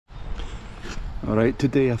Alright,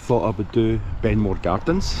 today I thought I would do Benmore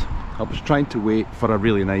Gardens. I was trying to wait for a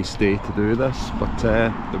really nice day to do this, but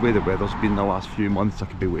the way the weather's been the last few months, I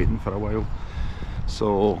could be waiting for a while.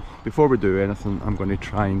 So before we do anything, I'm going to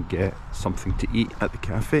try and get something to eat at the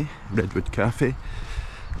cafe, Redwood Cafe,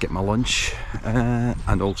 get my lunch,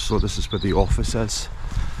 and also this is where the office is,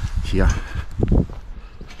 here.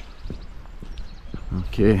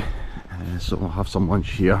 Okay, so I'll have some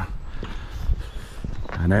lunch here,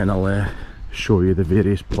 and then I'll show you the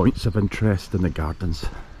various points of interest in the gardens.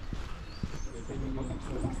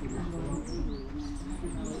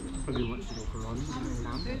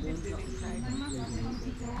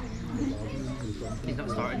 He's not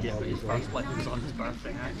started yet, but his first lift was on his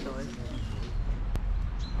birthday actually.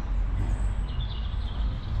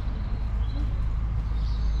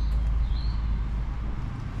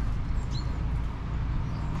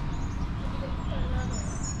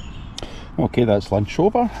 Okay, that's lunch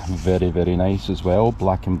over. Very nice as well.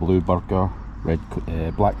 Black and blue burger,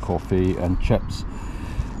 black coffee and chips.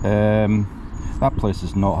 That place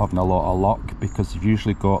is not having a lot of luck because they've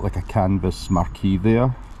usually got like a canvas marquee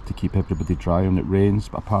there to keep everybody dry when it rains,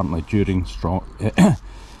 but apparently during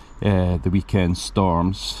the weekend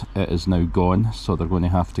storms it is now gone, so they're going to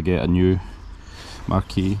have to get a new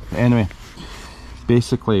marquee. Anyway,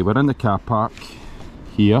 basically we're in the car park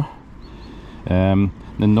here.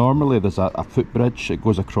 Now normally there's a footbridge that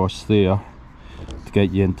goes across there to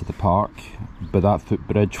get you into the park, but that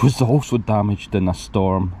footbridge was also damaged in a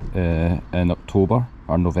storm in October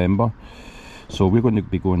or November, so we're going to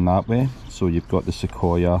be going that way. So you've got the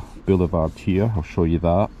Sequoia Boulevard here, I'll show you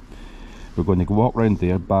that. We're going to walk around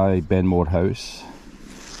there by Benmore House.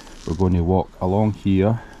 We're going to walk along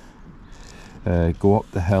here, go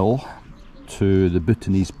up the hill to the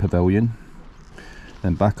Bhutanese Pavillion,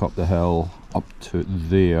 then back up the hill up to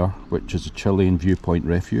there, which is a Chilean Viewpoint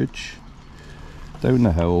Refuge, down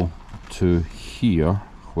the hill to here,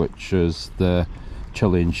 which is the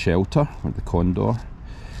Chilean shelter or the Condor.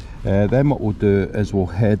 Then what we'll do is we'll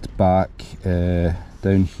head back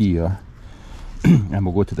down here and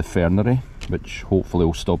we'll go to the Fernery, which hopefully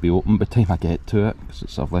will still be open by the time I get to it,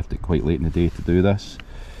 because I've left it quite late in the day to do this.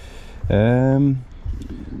 And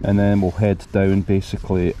then we'll head down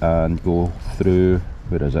basically and go through,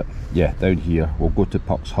 where is it? Yeah, down here. We'll go to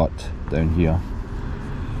Puck's Hut down here,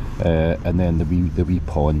 and then the wee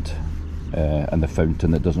pond and the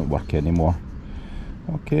fountain that doesn't work anymore.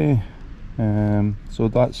 Okay, so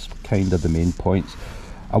that's kind of the main points.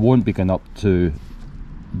 I won't be going up to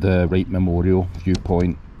the Wright Memorial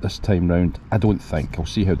Viewpoint this time round, I don't think. I'll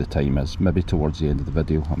see how the time is. Maybe towards the end of the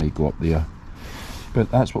video I may go up there, but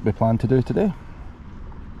that's what we plan to do today.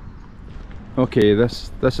 Okay,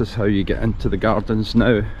 this is how you get into the gardens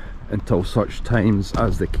now, until such times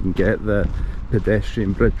as they can get the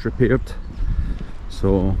pedestrian bridge repaired.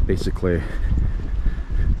 So basically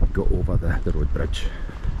go over the road bridge.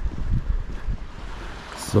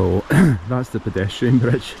 So that's the pedestrian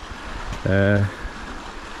bridge.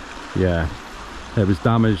 Yeah, it was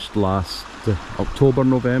damaged last October,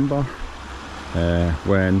 November,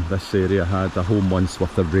 when this area had a whole month's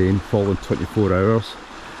worth of rain fall in 24 hours.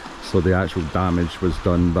 So the actual damage was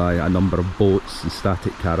done by a number of boats and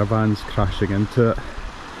static caravans crashing into it.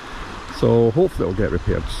 So hopefully it'll get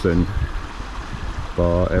repaired soon,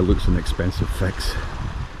 but it looks an expensive fix.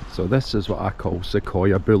 So this is what I call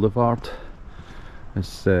Sequoia Boulevard.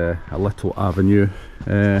 It's a little avenue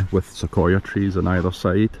with sequoia trees on either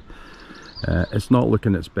side. It's not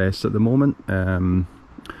looking its best at the moment.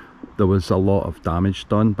 There was a lot of damage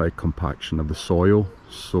done by compaction of the soil,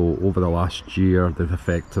 so over the last year they've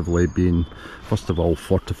effectively been, first of all,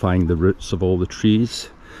 fortifying the roots of all the trees,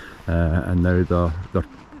 and now they're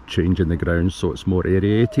changing the ground so it's more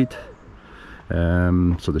aerated,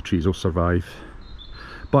 so the trees will survive.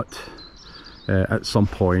 But at some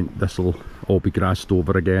point this will all be grassed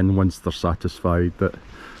over again once they're satisfied that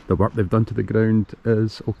the work they've done to the ground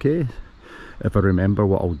is okay. If I remember,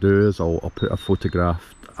 what I'll do is I'll put a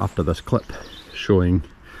photograph after this clip showing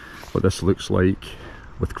what this looks like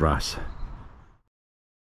with grass.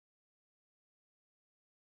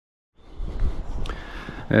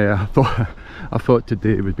 I thought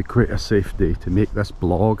today would be quite a safe day to make this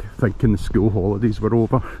blog, thinking the school holidays were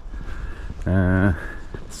over,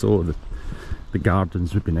 so the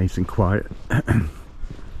gardens would be nice and quiet.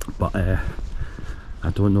 But I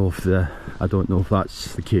don't know if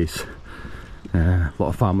that's the case. A lot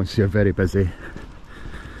of families here are very busy,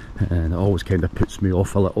 and it always kind of puts me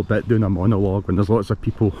off a little bit doing a monologue when there's lots of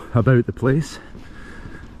people about the place,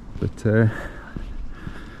 but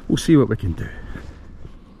we'll see what we can do.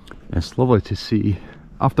 It's lovely to see,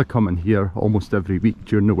 after coming here almost every week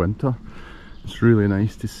during the winter, It's really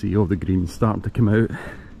nice to see all the greens starting to come out.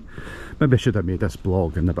 Maybe I should have made this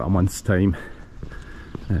blog in about a month's time.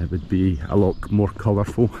 It would be a lot more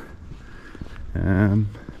colourful.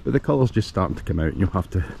 But the colours just starting to come out and you'll have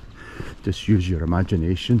to just use your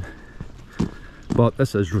imagination. But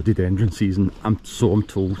this is rhododendron season, I'm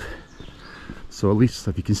told. So at least,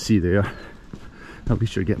 if you can see there, at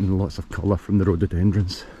least you're getting lots of colour from the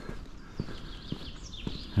rhododendrons.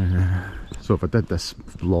 So if I did this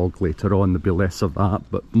vlog later on, there'd be less of that,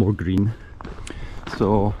 but more green.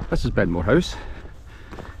 So this is Benmore House.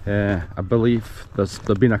 I believe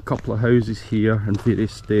there've been a couple of houses here in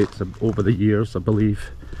various states over the years, I believe.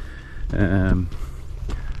 I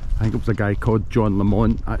think it was a guy called John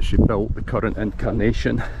Lamont actually built the current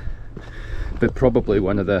incarnation, but probably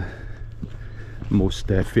one of the most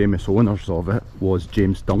famous owners of it was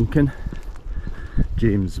James Duncan.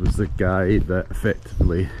 James was the guy that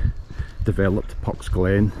effectively developed Puck's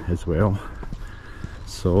Glen as well.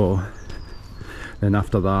 So then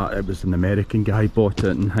after that it was an American guy bought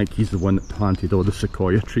it, and I think he's the one that planted all the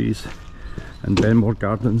Sequoia trees in Benmore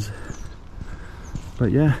Gardens.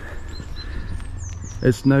 But yeah,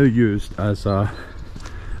 it's now used as a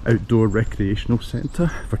outdoor recreational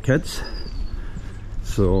centre for kids.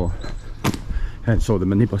 So hence all the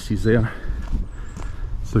minibuses there.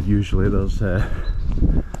 So usually there's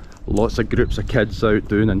lots of groups of kids out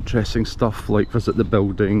doing interesting stuff like visit the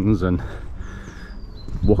buildings and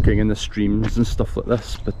walking in the streams and stuff like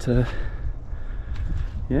this. But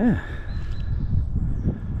yeah,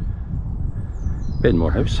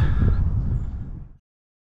 Benmore House.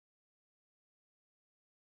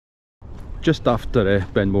 Just after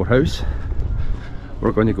Benmore House,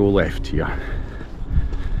 we're going to go left here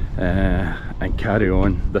and carry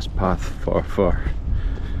on this path for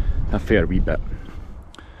a fair wee bit.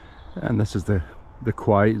 And this is the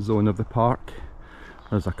quiet zone of the park.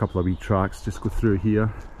 There's a couple of wee tracks just go through here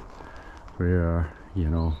where, you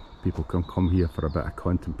know, people can come here for a bit of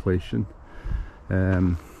contemplation.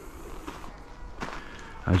 As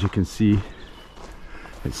you can see,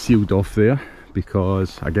 it's sealed off there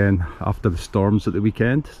because, again, after the storms at the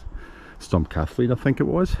weekend, Storm Kathleen I think it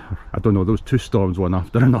was, I don't know, there was two storms one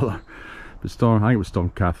after another, but I think it was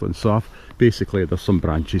Storm Kathleen. So basically there's some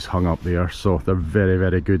branches hung up there, so they're very,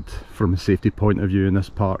 very good from a safety point of view in this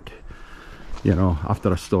park. You know,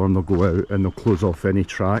 after a storm they'll go out and they'll close off any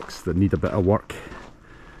tracks that need a bit of work.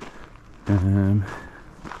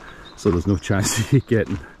 So there's no chance of you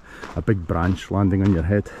getting a big branch landing on your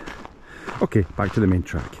head. Okay, back to the main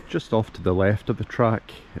track. Just off to the left of the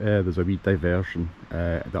track, there's a wee diversion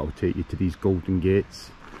that will take you to these golden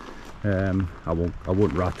gates. I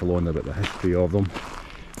won't rattle on about the history of them,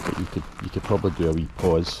 but you could probably do a wee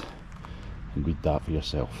pause and read that for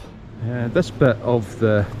yourself. This bit of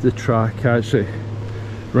the track actually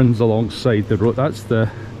runs alongside the road. That's the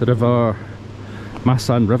River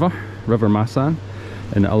Massan River Massan,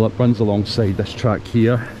 and it runs alongside this track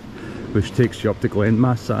here, which takes you up to Glen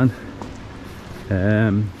Massan.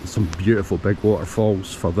 Some beautiful big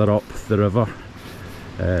waterfalls further up the river.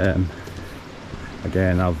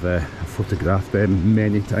 Again, I've photographed them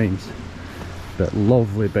many times, but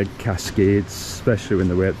lovely big cascades, especially when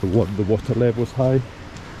the water level is high.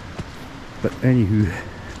 But anywho,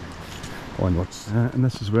 onwards. And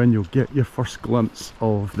this is when you'll get your first glimpse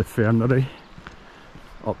of the Fernery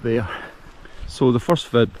up there. So the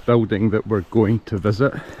first building that we're going to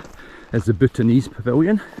visit is the Bhutanese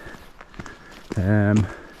Pavillion. Don't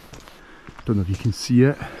know if you can see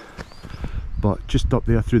it, but just up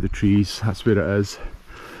there through the trees, that's where it is.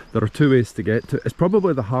 There are two ways to get to it. It's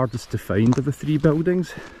probably the hardest to find of the three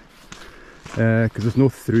buildings, because there's no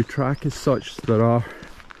through track as such.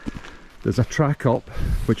 There's a track up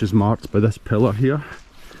which is marked by this pillar here,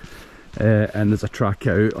 and there's a track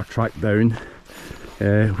out or track down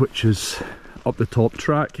which is up the top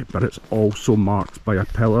track, but it's also marked by a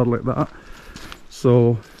pillar like that.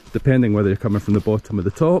 So depending whether you're coming from the bottom or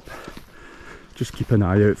the top, just keep an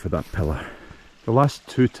eye out for that pillar. The last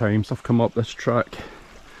two times I've come up this track,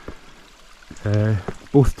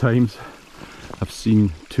 both times I've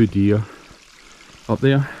seen two deer up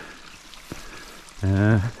there.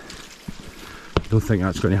 I don't think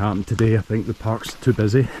that's going to happen today. I think the park's too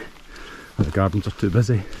busy, or the gardens are too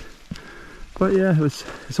busy. But yeah,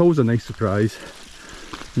 it's always a nice surprise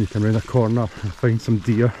when you come around a corner and find some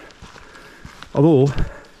deer. Although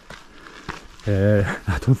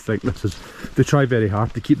I don't think they try very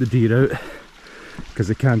hard to keep the deer out, because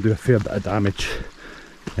they can do a fair bit of damage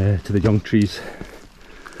to the young trees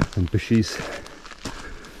and bushes.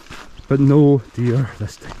 But no deer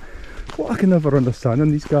this time. What I can never understand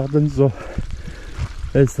in these gardens though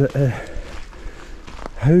is that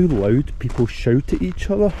how loud people shout at each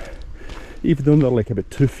other, even though they're like about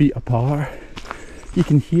 2 feet apart. You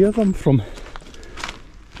can hear them from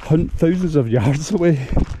thousands of yards away,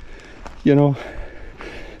 you know,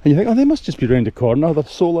 and you think, oh, they must just be round the corner, they're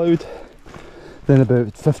so loud. Then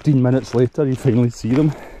about 15 minutes later you finally see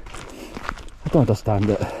them. I don't understand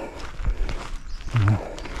it.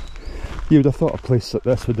 You would have thought a place like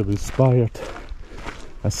this would have inspired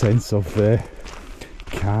a sense of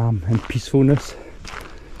calm and peacefulness,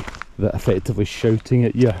 that effectively shouting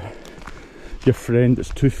at your friend that's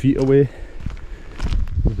 2 feet away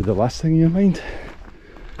would be the last thing in your mind.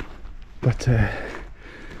 But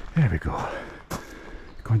there we go,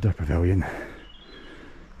 Condor Pavilion,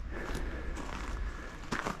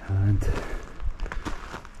 and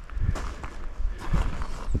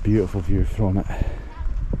a beautiful view from it.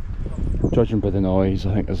 Judging by the noise,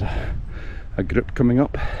 I think there's a group coming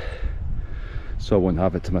up, so I won't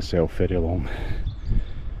have it to myself very long.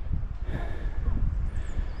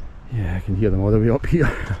 Yeah, I can hear them all the way up here.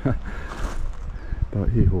 But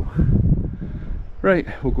hey ho. Right,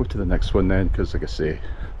 we'll go to the next one then, because like I say,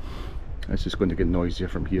 it's just going to get noisier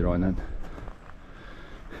from here on in.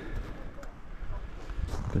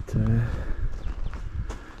 But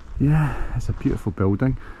yeah, it's a beautiful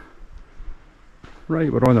building.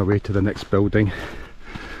 Right, we're on our way to the next building,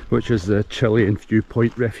 which is the Chilean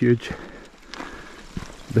Viewpoint Refuge.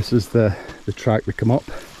 This is the track we come up.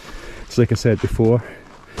 It's like I said before,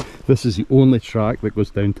 this is the only track that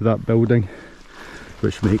goes down to that building,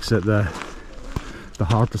 which makes it the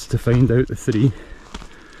hardest to find out the three.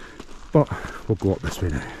 But we'll go up this way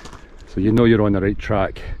now. So you know you're on the right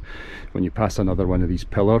track when you pass another one of these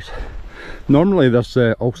pillars. Normally there's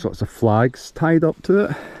all sorts of flags tied up to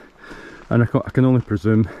it, and I can only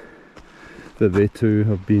presume that they too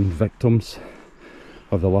have been victims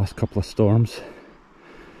of the last couple of storms.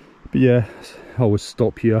 But yeah, I always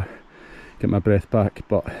stop here, get my breath back,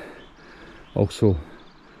 but also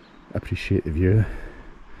appreciate the view.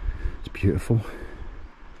 It's beautiful.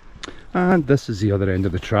 And this is the other end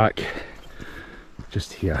of the track,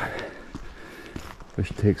 just here, which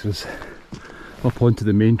takes us up onto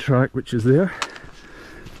the main track, which is there.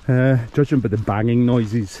 Judging by the banging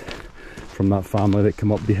noises from that family that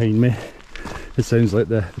come up behind me, it sounds like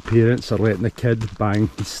the parents are letting the kid bang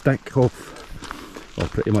his stick off, or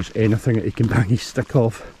pretty much anything that he can bang his stick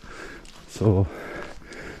off. So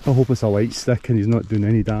I hope it's a light stick and he's not doing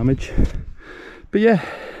any damage. But yeah,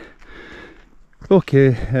 okay,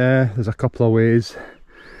 there's a couple of ways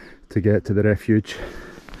to get to the refuge.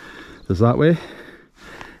 There's that way,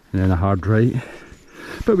 and then a hard right,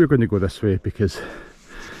 but we're going to go this way because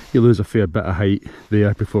you lose a fair bit of height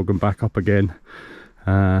there before going back up again,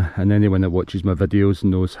 and anyone that watches my videos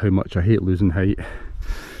knows how much I hate losing height,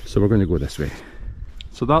 so we're going to go this way.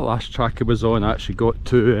 So that last track I was on, I actually got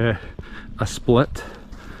to a split,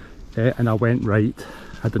 and I went right.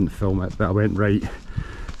 I didn't film it, but I went right,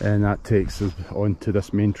 and that takes us onto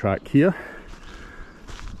this main track here.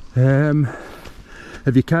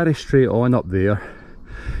 If you carry straight on up there,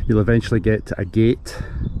 you'll eventually get to a gate.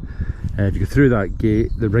 If you go through that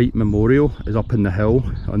gate, the Wright Memorial is up in the hill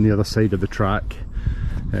on the other side of the track.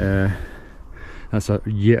 That's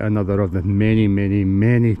yet another of the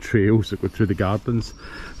many trails that go through the gardens.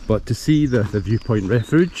 But to see the Viewpoint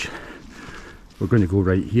Refuge, we're going to go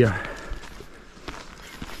right here.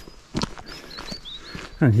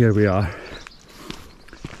 And here we are.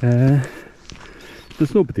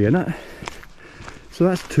 There's nobody in it. So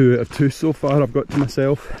that's 2 out of 2 so far I've got to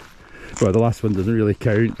myself. Well, the last one doesn't really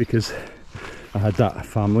count because I had that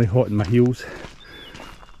family hot in my heels.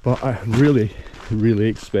 But I really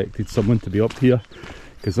expected someone to be up here,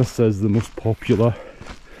 because this is the most popular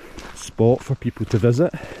spot for people to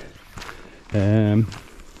visit. And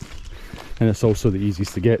it's also the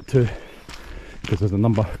easiest to get to, because there's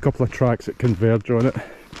a couple of tracks that converge on it.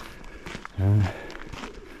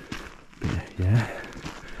 But yeah,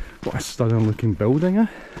 what a stunning looking building, eh?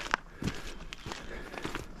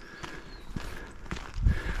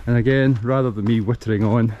 And again, rather than me whittering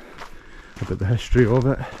on about the history of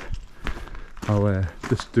it, I'll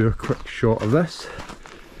just do a quick shot of this,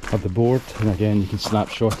 of the board, and again you can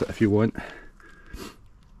snapshot it if you want.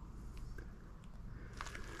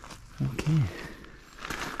 Okay,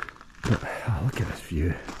 but look at this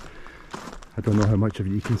view. I don't know how much of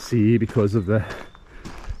it you can see because of the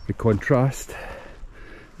contrast.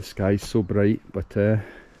 The sky's so bright, but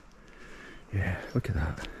yeah, look at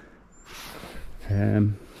that.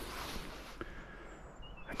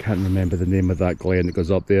 I can't remember the name of that glen that goes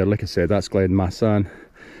up there. Like I said, that's Glen Massan.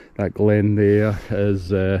 That glen there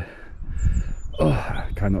is, oh, I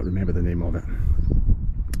cannot remember the name of it.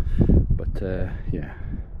 But But yeah.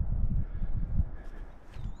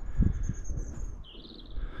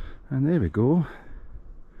 And there we go.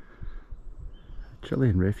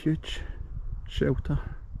 Chilean Refuge shelter.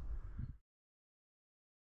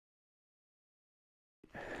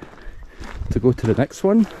 To go to the next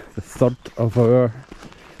one, the third of our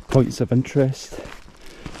points of interest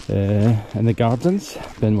in the gardens,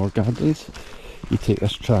 Benmore Gardens. You take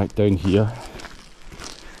this track down here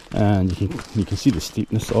and you can see the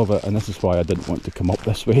steepness of it, and this is why I didn't want to come up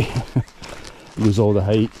this way. Lose all the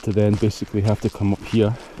height to then basically have to come up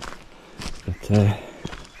here. But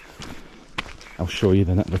I'll show you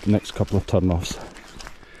the next couple of turn-offs.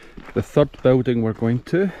 The third building we're going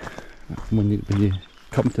to, when you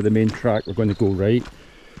come to the main track, we're going to go right,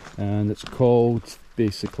 and it's called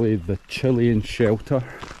basically the Chilean shelter,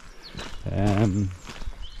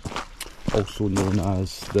 also known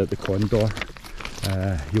as the Condor.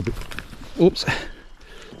 Oops,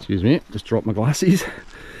 excuse me, just dropped my glasses.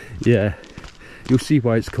 Yeah, you'll see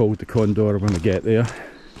why it's called the Condor when we get there.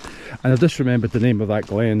 And I've just remembered the name of that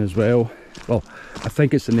glen as well. Well, I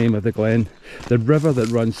think it's the name of the glen. The river that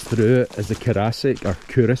runs through it is the Karasik, or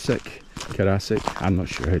Karasik, I'm not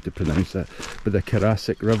sure how to pronounce it, but the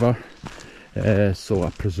Karasik River. So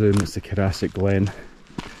I presume it's the Karasik Glen.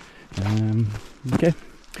 Okay,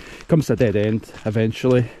 comes to a dead end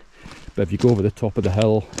eventually, but if you go over the top of the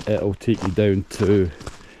hill, it'll take you down to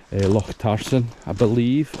Loch Tarson, I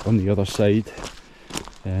believe, on the other side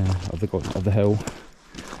of the hill.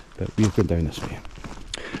 But we've gone down this way.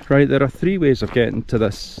 Right, there are three ways of getting to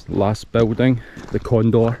this last building, the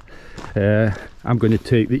Condor. I'm going to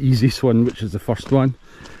take the easiest one, which is the first one.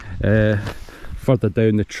 Further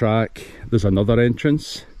down the track there's another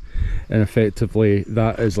entrance, and effectively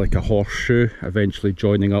that is like a horseshoe eventually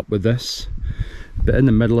joining up with this. But in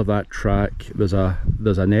the middle of that track there's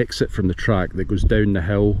an exit from the track that goes down the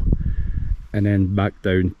hill and then back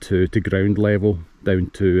down to ground level,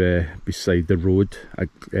 down to beside the road at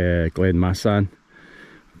Glen Massan.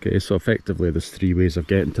 Okay, so effectively there's three ways of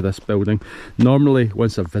getting to this building. Normally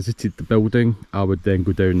once I've visited the building I would then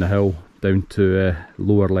go down the hill down to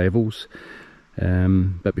lower levels,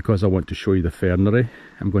 but because I want to show you the Fernery,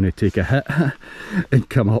 I'm going to take a hit and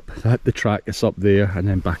come up the track that's up there and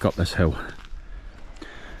then back up this hill.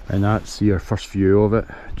 And that's your first view of it,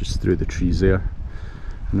 just through the trees there.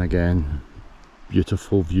 And again,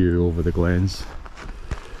 beautiful view over the glens.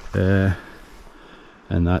 And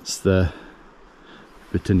that's the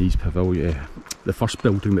Bhutanese Pavillion, the first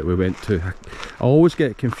building that we went to. I always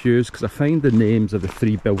get confused because I find the names of the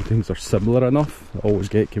three buildings are similar enough. I always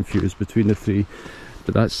get confused between the three,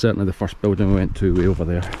 but that's certainly the first building we went to, way over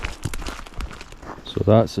there. So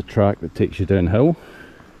that's the track that takes you downhill,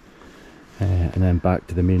 and then back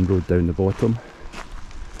to the main road down the bottom,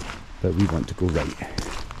 but we want to go right.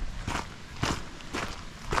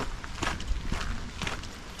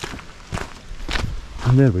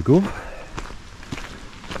 And there we go.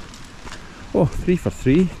 Oh, 3 for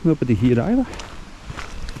 3, nobody here either.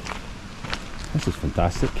 This is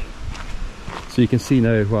fantastic. So you can see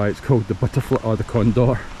now why it's called the butterfly or the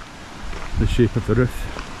Condor, the shape of the roof.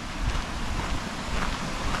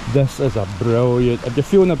 This is a brilliant, if you're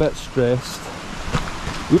feeling a bit stressed,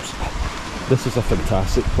 oops, this is a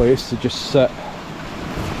fantastic place to just sit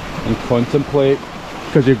and contemplate,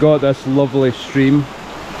 because you've got this lovely stream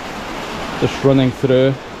just running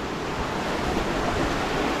through.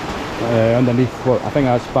 Underneath what I think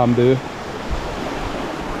that's bamboo.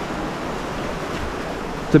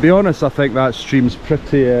 To be honest, I think that stream's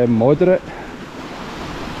pretty moderate,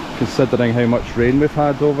 considering how much rain we've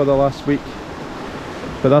had over the last week.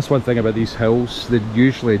 But that's one thing about these hills, they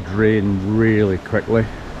usually drain really quickly.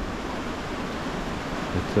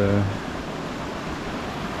 But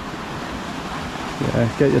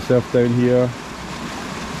yeah, get yourself down here,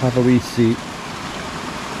 have a wee seat,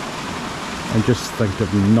 and just think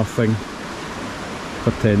of nothing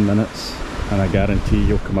for 10 minutes, and I guarantee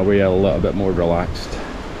you'll come away a little bit more relaxed.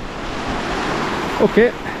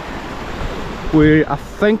 Okay, I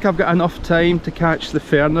think I've got enough time to catch the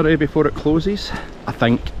Fernery before it closes, I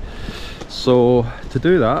think. So to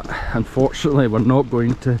do that, unfortunately we're not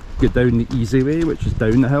going to go down the easy way, which is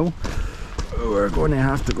down the hill. We're going to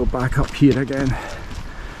have to go back up here again,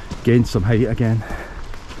 gain some height again.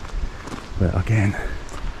 But again,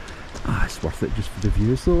 it's worth it just for the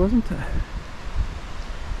views though, isn't it?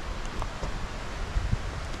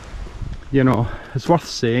 You know, it's worth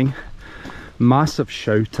saying, massive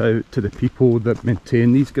shout out to the people that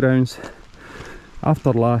maintain these grounds.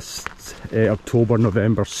 After last October,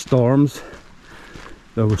 November storms,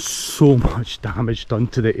 there was so much damage done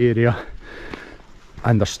to the area,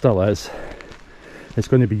 and there still is. it's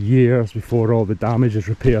going to be years before all the damage is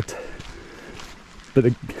repaired.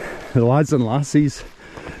 But the lads and lassies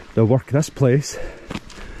that work this place,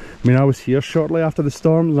 I mean, I was here shortly after the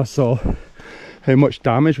storm and I saw how much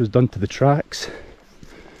damage was done to the tracks,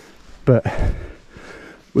 but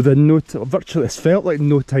within virtually, it felt like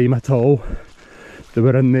no time at all, they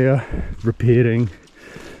were in there repairing,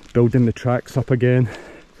 building the tracks up again,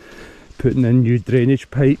 putting in new drainage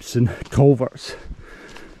pipes and culverts.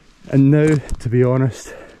 And now, to be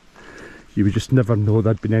honest, you would just never know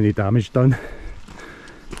there'd been any damage done.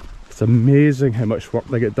 It's amazing how much work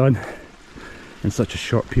they get done in such a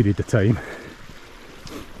short period of time.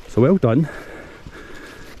 So well done.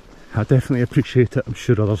 I definitely appreciate it, I'm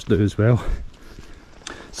sure others do as well.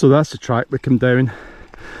 So that's the track we come down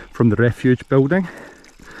from the Refuge building.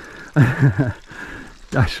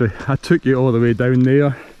 Actually, I took you all the way down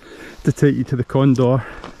there to take you to the Condor,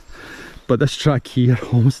 but this track here,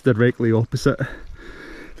 almost directly opposite,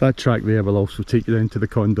 that track there will also take you down to the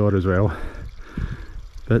Condor as well.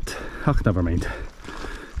 But, never mind.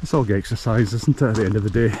 It's all exercise, isn't it, at the end of the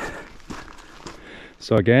day?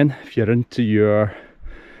 So again, if you're into your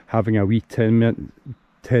having a wee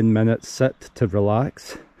 10-minute sit to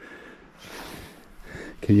relax,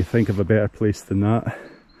 can you think of a better place than that?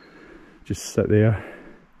 Just sit there,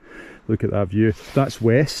 look at that view. That's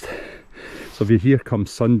west, so if you're here come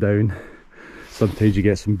sundown, sometimes you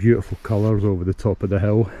get some beautiful colours over the top of the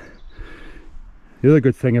hill. The other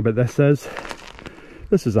good thing about this is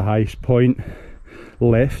the highest point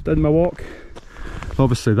left in my walk.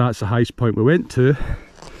 Obviously that's the highest point we went to,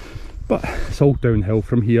 but it's all downhill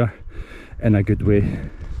from here in a good way.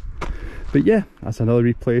 But yeah, that's another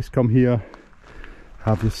wee place. Come here,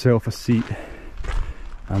 have yourself a seat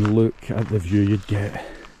and look at the view you'd get.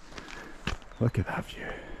 Look at that view.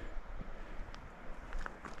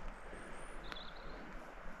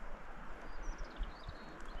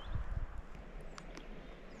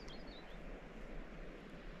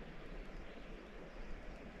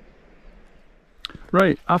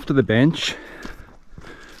 Right, after the bench,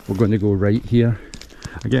 we're going to go right here.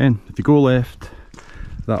 Again, if you go left,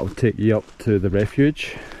 that will take you up to the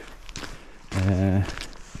Refuge.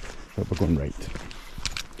 But we're going right.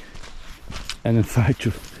 And in fact,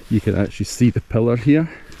 you can actually see the pillar here,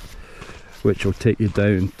 which will take you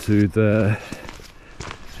down to the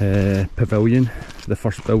pavilion, the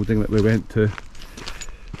first building that we went to.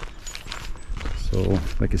 So,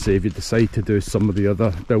 like I say, if you decide to do some of the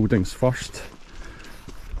other buildings first,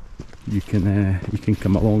 you can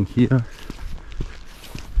come along here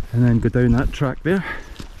and then go down that track there.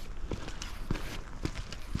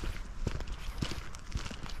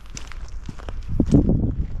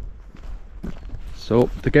 So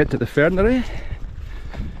to get to the Fernery,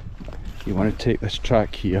 you want to take this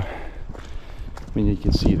track here. I mean, you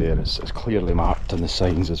can see there it's clearly marked on the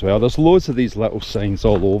signs as well. There's loads of these little signs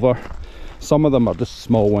all over. Some of them are just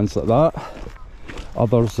small ones like that.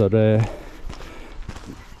 Others are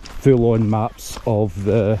full-on maps of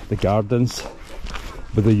the gardens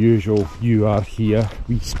with the usual "you are here"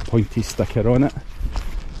 wee pointy sticker on it.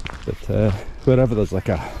 But wherever there's like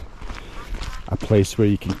a place where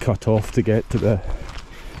you can cut off to get to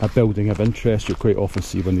a building of interest, you'll quite often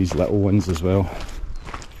see one of these little ones as well.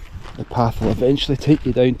 The path will eventually take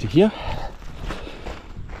you down to here.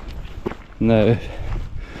 Now,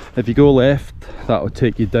 if you go left, that will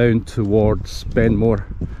take you down towards Benmore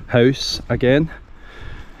House again.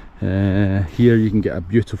 Here you can get a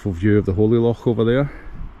beautiful view of the Holy Loch over there,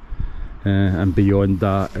 and beyond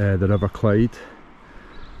that the River Clyde.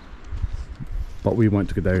 But we want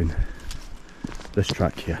to go down this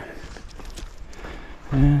track here.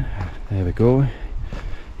 There we go,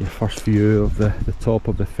 your first view of the top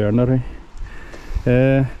of the Fernery.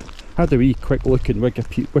 Had a wee quick look in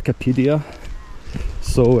Wikipedia.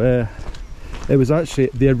 So it was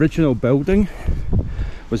actually, the original building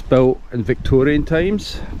was built in Victorian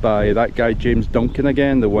times by that guy James Duncan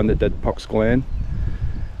again, the one that did Puck's Glen.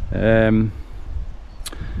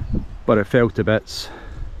 But it fell to bits,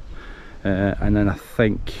 and then I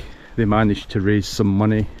think they managed to raise some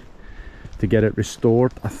money to get it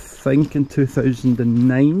restored, I think in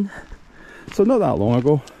 2009, so not that long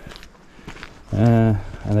ago. And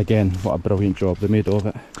again, what a brilliant job they made of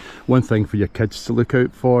it. One thing for your kids to look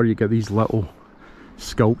out for, you get these little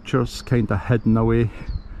sculptures kind of hidden away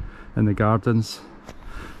in the gardens.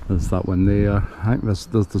 There's that one there. I think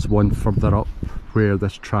there's one further up where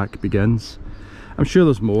this track begins. I'm sure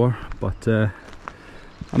there's more, but I'm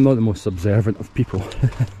not the most observant of people.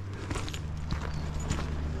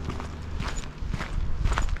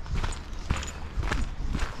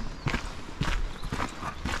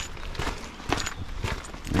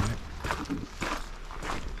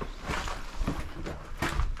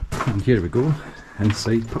 And here we go,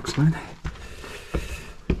 inside Puxman.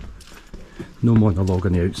 No monologue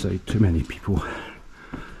on the outside, too many people.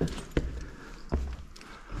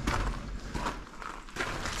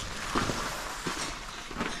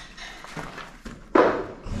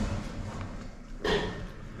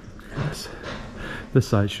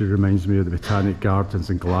 This actually reminds me of the Botanic Gardens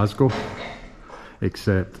in Glasgow,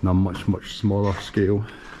 except on a much smaller scale.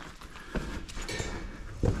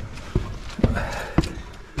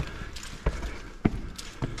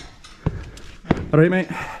 Alright mate,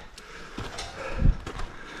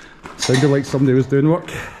 sounded like somebody was doing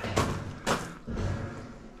work.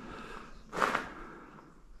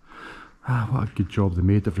 Ah, what a good job they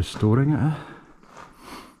made of restoring it.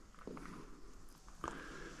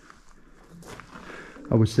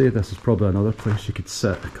 I would say this is probably another place you could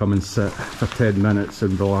come and sit for 10 minutes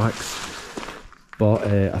and relax, but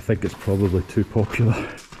I think it's probably too popular.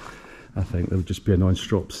 I think there'll just be a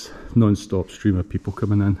non-stop stream of people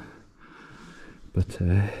coming in. But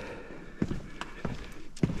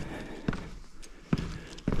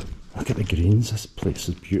look at the greens, this place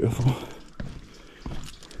is beautiful.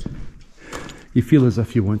 You feel as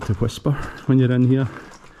if you want to whisper when you're in here.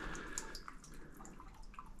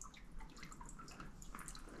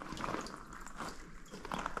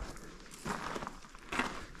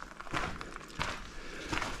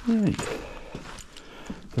 Right,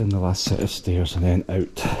 down the last set of stairs and then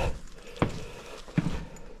out.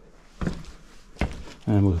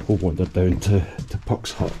 And we'll wander down to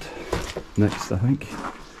Puck's hut next, I think.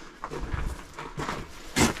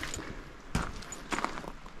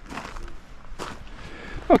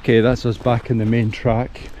 Okay, that's us back in the main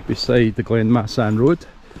track beside the Glen Massan Road.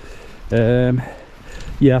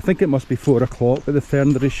 Yeah, I think it must be 4 o'clock with the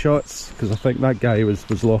Fernery shots, because I think that guy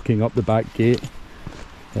was locking up the back gate.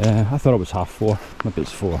 I thought it was 4:30, maybe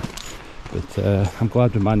it's 4. But I'm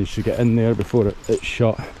glad we managed to get in there before it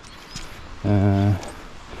shut.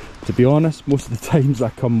 To be honest, most of the times I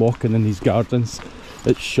come walking in these gardens,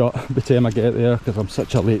 it's shut by the time I get there because I'm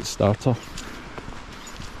such a late starter.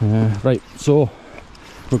 Right, so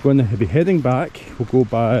we're going to be heading back. We'll go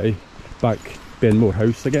back Benmore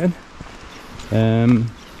House again, and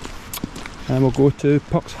we'll go to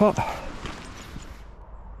Puck's hut.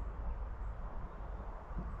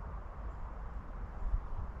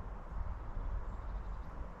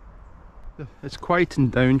 It's quieting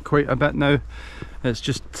down quite a bit now. It's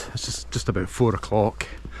just about 4 o'clock.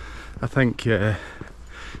 I think if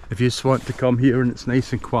you just want to come here and it's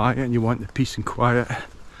nice and quiet and you want the peace and quiet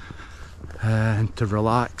and to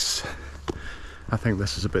relax, I think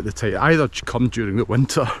this is about the time. Either come during the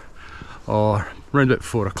winter or around about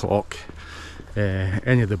 4 o'clock.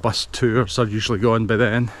 Any of the bus tours are usually gone by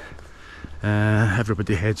then.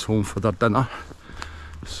 Everybody heads home for their dinner.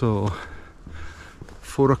 So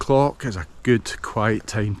 4 o'clock is a good quiet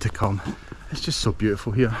time to come. It's just so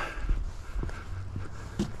beautiful here.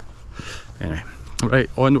 Anyway, right,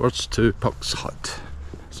 onwards to Puck's hut.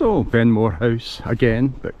 So Benmore House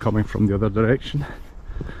again, but coming from the other direction.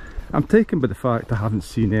 I'm taken by the fact I haven't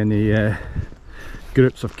seen any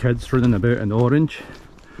groups of kids running about in orange.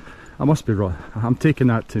 I must be wrong. I'm taking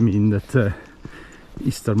that to mean that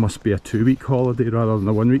Easter must be a 2-week holiday rather than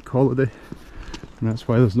a 1-week holiday, and that's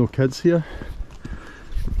why there's no kids here.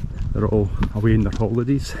 They're all away in their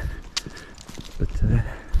holidays. But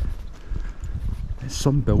it's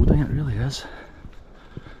some building, it really is.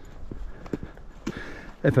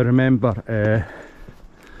 If I remember,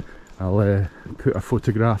 I'll put a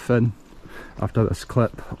photograph in after this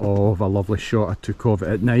clip of a lovely shot I took of it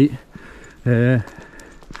at night.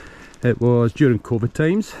 It was during COVID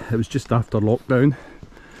times. It was just after lockdown,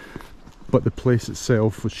 but the place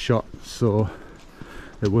itself was shut, so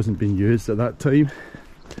it wasn't being used at that time.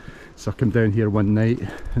 So I came down here one night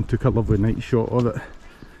and took a lovely night shot of it.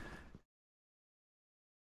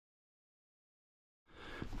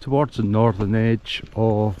 Towards the northern edge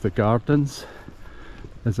of the gardens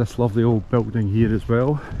is this lovely old building here as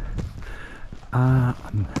well.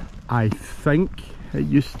 I think it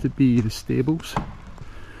used to be the stables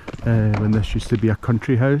when this used to be a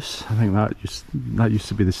country house. I think that used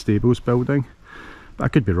to be the stables building, but I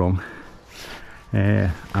could be wrong.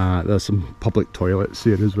 There's some public toilets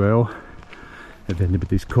here as well, if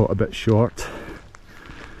anybody's caught a bit short.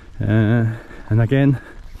 And again,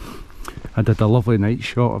 I did a lovely night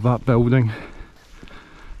shot of that building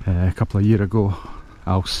a couple of years ago.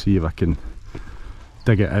 I'll see if I can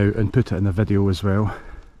dig it out and put it in a video as well.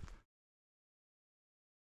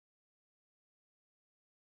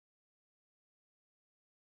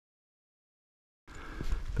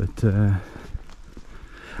 But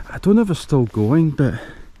I don't know if it's still going, but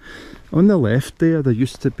On the left there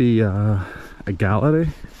used to be a gallery.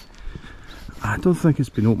 I don't think it's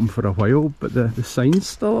been open for a while, but the sign's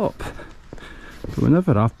still up. But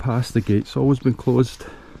whenever I've passed, the gate's always been closed.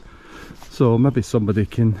 So maybe somebody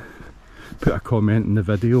can put a comment in the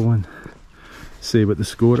video and say what the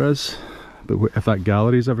score is, but if that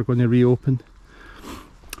gallery is ever going to reopen.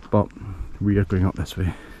 But we are going up this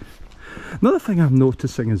way. Another thing I'm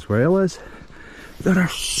noticing as well is there are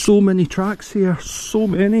so many tracks here, so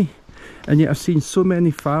many, and yet I've seen so many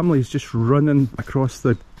families just running across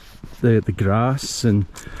the grass and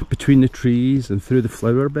between the trees and through the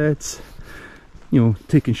flower beds, you know,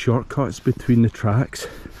 taking shortcuts between the tracks.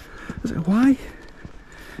 I was like, why?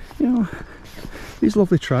 You know, these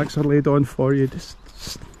lovely tracks are laid on for you. Just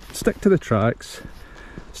stick to the tracks.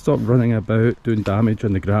 Stop running about doing damage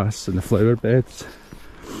on the grass and the flower beds.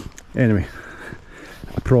 Anyway,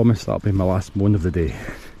 I promise that'll be my last moan of the day.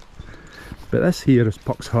 But this here is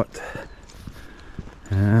Puck's Hut.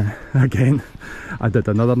 Again, I did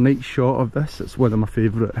another night shot of this. It's one of my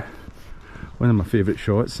favourite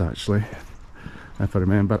shots actually. If I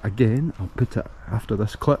remember, again, I'll put it after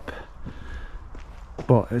this clip.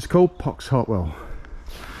 But it's called Puck's Hut. Well,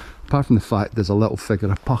 apart from the fact there's a little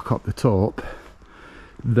figure of Puck up the top,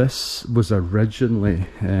 this was originally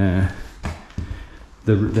a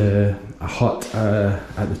hut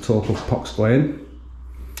at the top of Puck's Glen,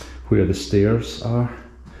 where the stairs are.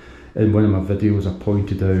 In one of my videos I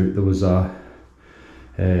pointed out there was a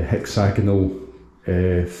hexagonal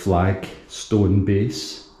flag stone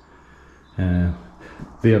base.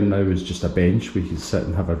 There now is just a bench where you can sit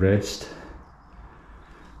and have a rest.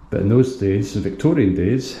 But in those days, in Victorian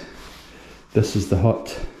days, this is the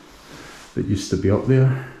hut that used to be up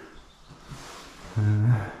there.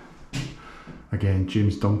 Again,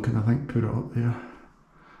 James Duncan, I think, put it up there.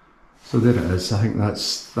 So there it is. I think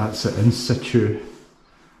that's it in situ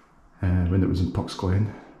when it was in Puck's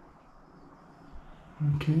Glen.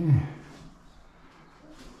 Okay.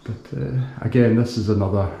 But again, this is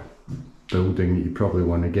another building that you probably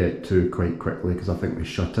want to get to quite quickly, because I think they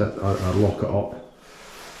shut it or lock it up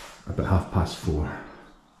about 4:30.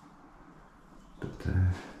 But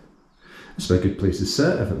it's a good place to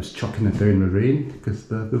sit if it was chucking it down with rain, because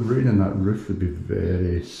the rain on that roof would be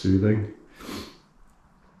very soothing.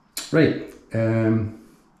 Right,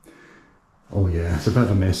 oh yeah, it's a bit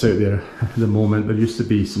of a mess out there at the moment. There used to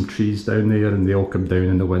be some trees down there and they all come down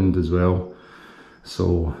in the wind as well.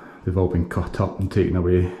 So they've all been cut up and taken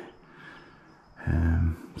away.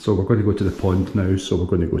 So we're going to go to the pond now, so we're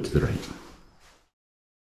going to go to the right.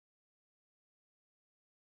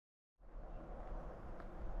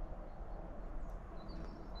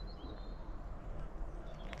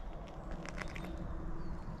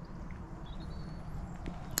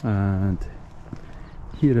 And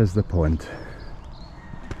here is the pond.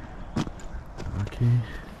 Okay,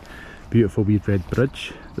 beautiful wee red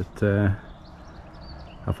bridge that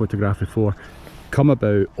I photographed before. Come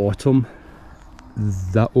about autumn,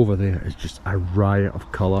 that over there is just a riot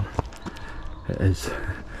of colour. It is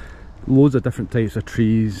loads of different types of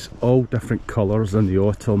trees, all different colours in the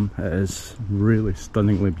autumn. It is really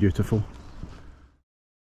stunningly beautiful.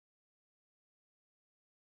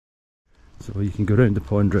 So you can go round the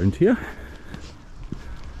pond round here,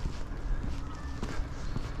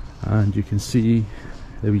 and you can see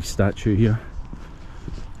the wee statue here.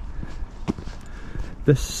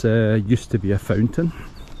 This used to be a fountain,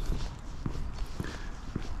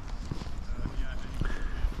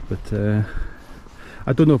 but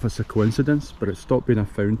I don't know if it's a coincidence, but it stopped being a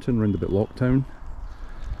fountain around about lockdown,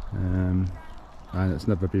 and it's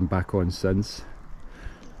never been back on since.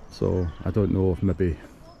 So I don't know if maybe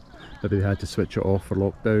they had to switch it off for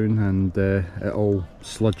lockdown and it all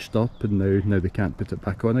sludged up, and now they can't put it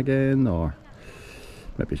back on again, or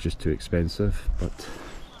maybe it's just too expensive. But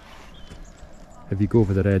if you go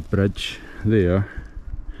over the red bridge there,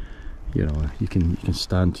 you know, you can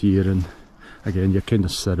stand here, and again you're kind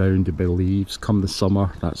of surrounded by leaves. Come the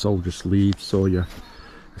summer, that's all just leaves, so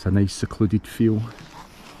it's a nice secluded feel.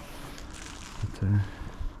 But,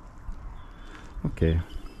 okay,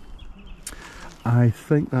 I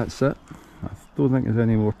think that's it. I don't think there's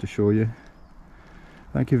any more to show you.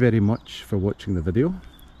 Thank you very much for watching the video,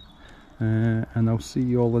 and I'll see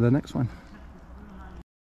you all in the next one.